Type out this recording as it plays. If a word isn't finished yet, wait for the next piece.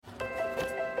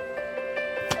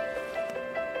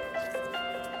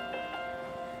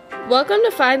Welcome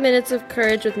to 5 Minutes of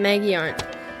Courage with Maggie Arndt.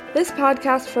 This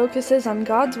podcast focuses on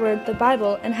God's Word, the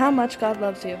Bible, and how much God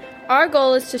loves you. Our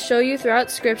goal is to show you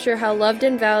throughout Scripture how loved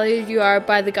and valued you are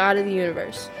by the God of the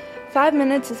universe. 5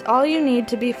 minutes is all you need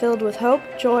to be filled with hope,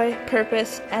 joy,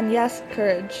 purpose, and yes,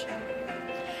 courage.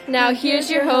 Now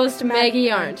here's your host,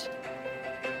 Maggie Arndt.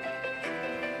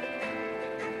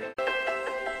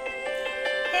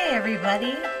 Hey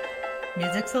everybody!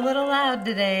 Music's a little loud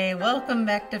today. Welcome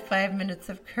back to 5 Minutes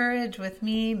of Courage with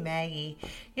me, Maggie.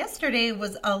 Yesterday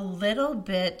was a little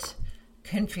bit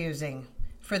confusing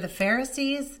for the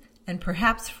Pharisees and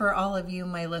perhaps for all of you,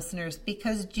 my listeners,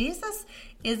 because Jesus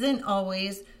isn't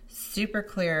always super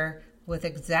clear with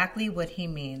exactly what he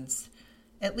means,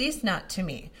 at least not to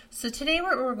me. So today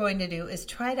what we're going to do is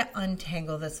try to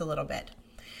untangle this a little bit.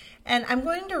 And I'm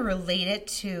going to relate it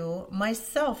to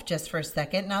myself just for a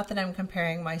second. Not that I'm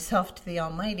comparing myself to the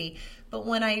Almighty, but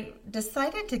when I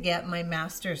decided to get my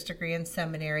master's degree in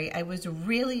seminary, I was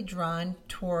really drawn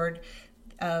toward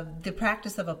the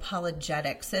practice of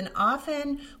apologetics. And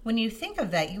often when you think of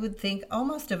that, you would think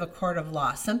almost of a court of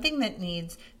law, something that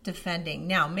needs defending.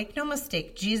 Now, make no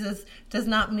mistake, Jesus does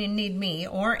not need me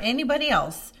or anybody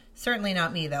else, certainly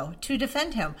not me though, to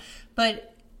defend him. But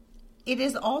it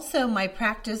is also my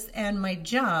practice and my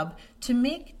job to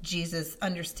make Jesus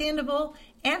understandable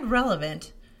and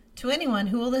relevant to anyone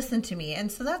who will listen to me.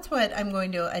 And so that's what I'm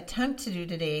going to attempt to do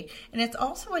today. And it's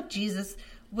also what Jesus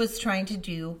was trying to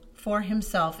do for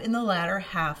himself in the latter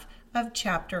half of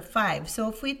chapter 5. So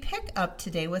if we pick up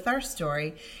today with our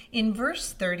story in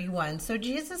verse 31, so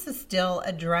Jesus is still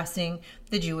addressing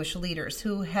the Jewish leaders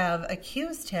who have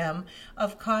accused him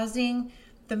of causing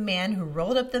the man who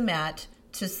rolled up the mat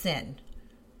to sin.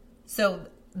 So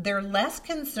they're less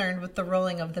concerned with the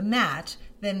rolling of the mat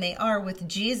than they are with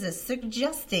Jesus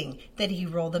suggesting that he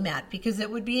roll the mat, because it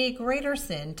would be a greater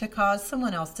sin to cause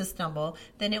someone else to stumble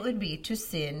than it would be to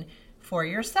sin for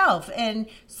yourself. And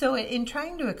so in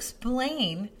trying to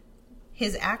explain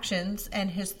his actions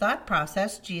and his thought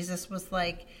process, Jesus was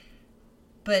like,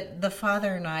 but the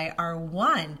Father and I are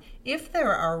one. If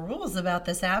there are rules about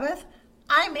the Sabbath,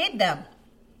 I made them.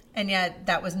 And yet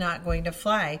that was not going to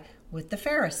fly with the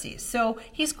Pharisees. So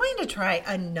he's going to try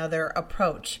another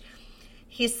approach.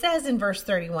 He says in verse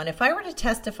 31, if I were to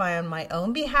testify on my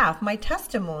own behalf, my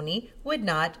testimony would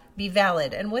not be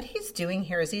valid. And what he's doing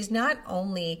here is he's not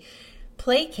only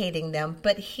placating them,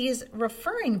 but he's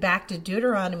referring back to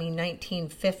Deuteronomy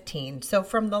 19:15. So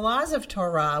from the laws of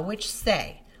Torah, which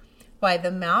say, by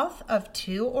the mouth of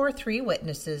 2 or 3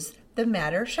 witnesses, the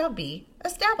matter shall be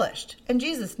established. And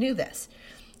Jesus knew this.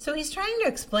 So he's trying to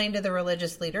explain to the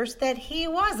religious leaders that he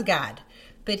was God,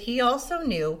 but he also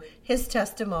knew his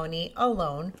testimony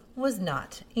alone was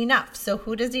not enough. So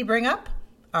who does he bring up?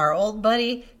 Our old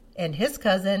buddy and his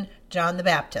cousin, John the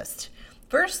Baptist.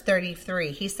 Verse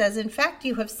 33, he says, in fact,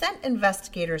 you have sent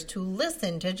investigators to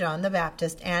listen to John the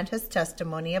Baptist, and his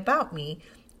testimony about me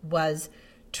was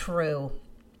true.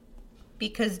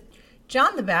 Because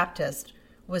John the Baptist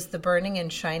was the burning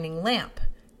and shining lamp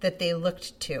that they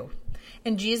looked to.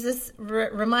 And Jesus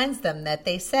reminds them that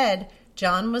they said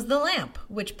John was the lamp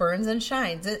which burns and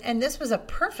shines. And this was a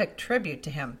perfect tribute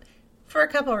to him for a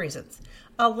couple of reasons.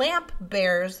 A lamp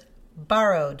bears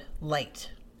borrowed light.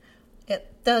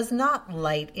 It does not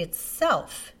light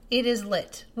itself. It is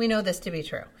lit. We know this to be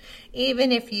true.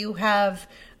 Even if you have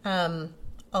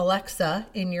Alexa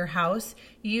in your house,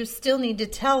 you still need to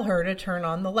tell her to turn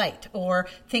on the light. Or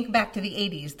think back to the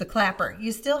 80s, the clapper.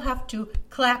 You still have to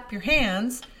clap your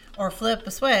hands or flip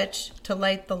a switch to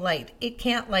light the light. It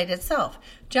can't light itself.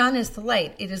 John is the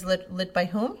light. It is lit by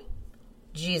whom?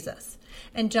 Jesus.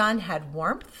 And John had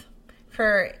warmth,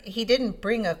 for he didn't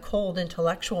bring a cold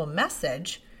intellectual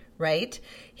message, right?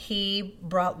 He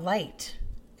brought light.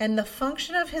 And the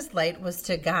function of his light was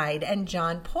to guide, and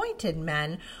John pointed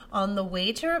men on the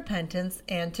way to repentance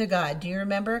and to God. Do you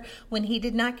remember when he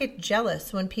did not get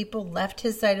jealous when people left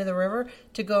his side of the river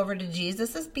to go over to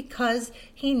Jesus? It's because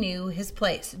he knew his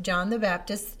place. John the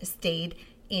Baptist stayed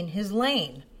in his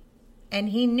lane, and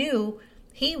he knew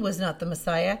he was not the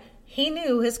Messiah. He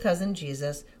knew his cousin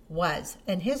Jesus was,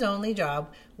 and his only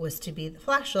job was to be the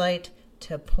flashlight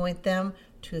to point them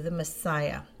to the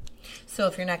Messiah. So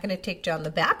if you're not going to take John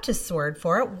the Baptist's word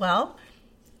for it, well,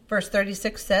 verse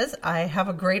 36 says, I have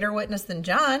a greater witness than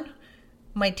John,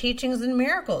 my teachings and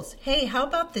miracles. Hey, how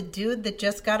about the dude that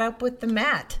just got up with the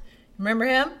mat? Remember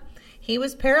him? He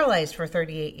was paralyzed for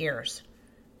 38 years.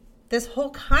 This whole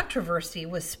controversy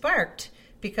was sparked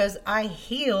because I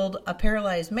healed a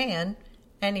paralyzed man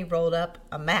and he rolled up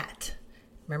a mat.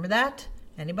 Remember that?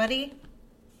 Anybody?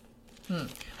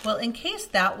 Well, in case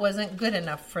that wasn't good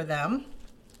enough for them,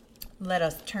 let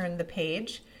us turn the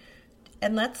page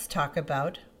and let's talk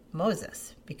about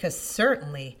Moses, because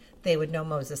certainly they would know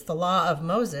Moses. The law of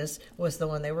Moses was the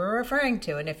one they were referring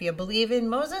to. And if you believe in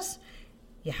Moses,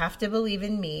 you have to believe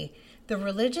in me. The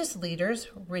religious leaders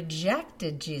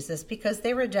rejected Jesus because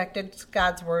they rejected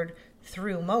God's word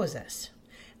through Moses.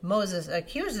 Moses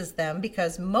accuses them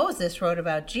because Moses wrote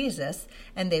about Jesus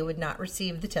and they would not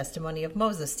receive the testimony of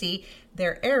Moses. See,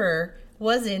 their error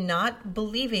was in not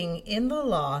believing in the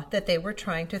law that they were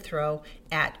trying to throw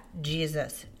at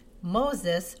Jesus.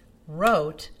 Moses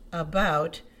wrote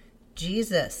about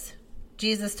Jesus.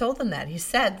 Jesus told them that. He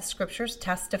said, the scriptures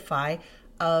testify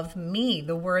of me.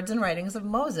 The words and writings of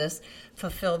Moses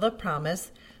fulfill the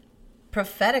promise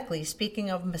prophetically,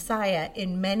 speaking of Messiah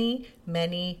in many,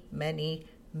 many, many,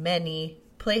 many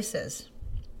places.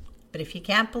 But if you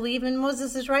can't believe in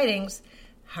Moses' writings,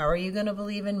 how are you going to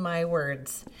believe in my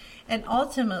words? And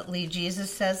ultimately,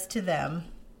 Jesus says to them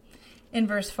in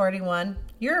verse 41,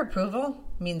 your approval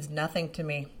means nothing to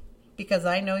me because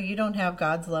I know you don't have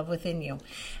God's love within you.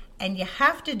 And you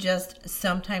have to just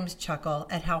sometimes chuckle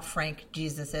at how frank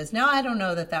Jesus is. Now, I don't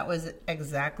know that that was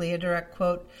exactly a direct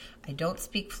quote. I don't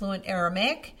speak fluent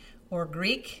Aramaic or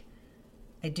Greek.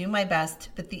 I do my best,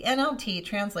 but the NLT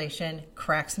translation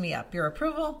cracks me up. Your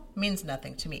approval means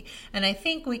nothing to me. And I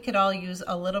think we could all use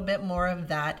a little bit more of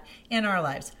that in our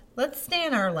lives. Let's stay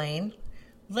in our lane.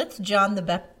 Let's John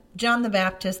the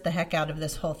Baptist the heck out of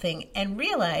this whole thing and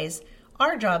realize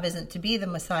our job isn't to be the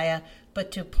Messiah,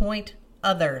 but to point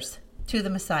others to the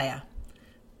Messiah.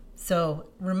 So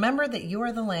remember that you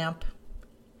are the lamp.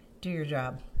 Do your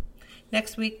job.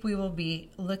 Next week we will be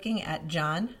looking at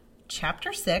John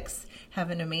chapter 6.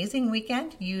 Have an amazing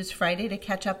weekend. Use Friday to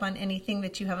catch up on anything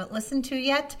that you haven't listened to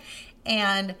yet.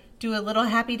 And do a little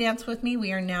happy dance with me.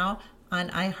 We are now on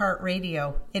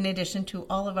iHeartRadio, in addition to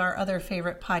all of our other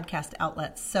favorite podcast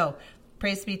outlets. So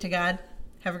praise be to God.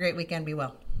 Have a great weekend. Be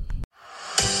well.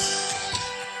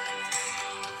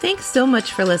 Thanks so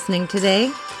much for listening today.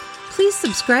 Please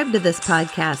subscribe to this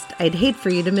podcast. I'd hate for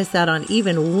you to miss out on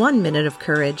even 1 minute of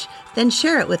courage. Then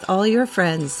share it with all your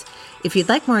friends. If you'd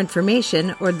like more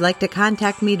information or would like to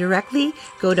contact me directly,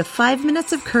 go to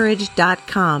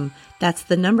 5minutesofcourage.com. That's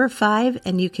the number 5,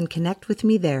 and you can connect with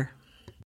me there.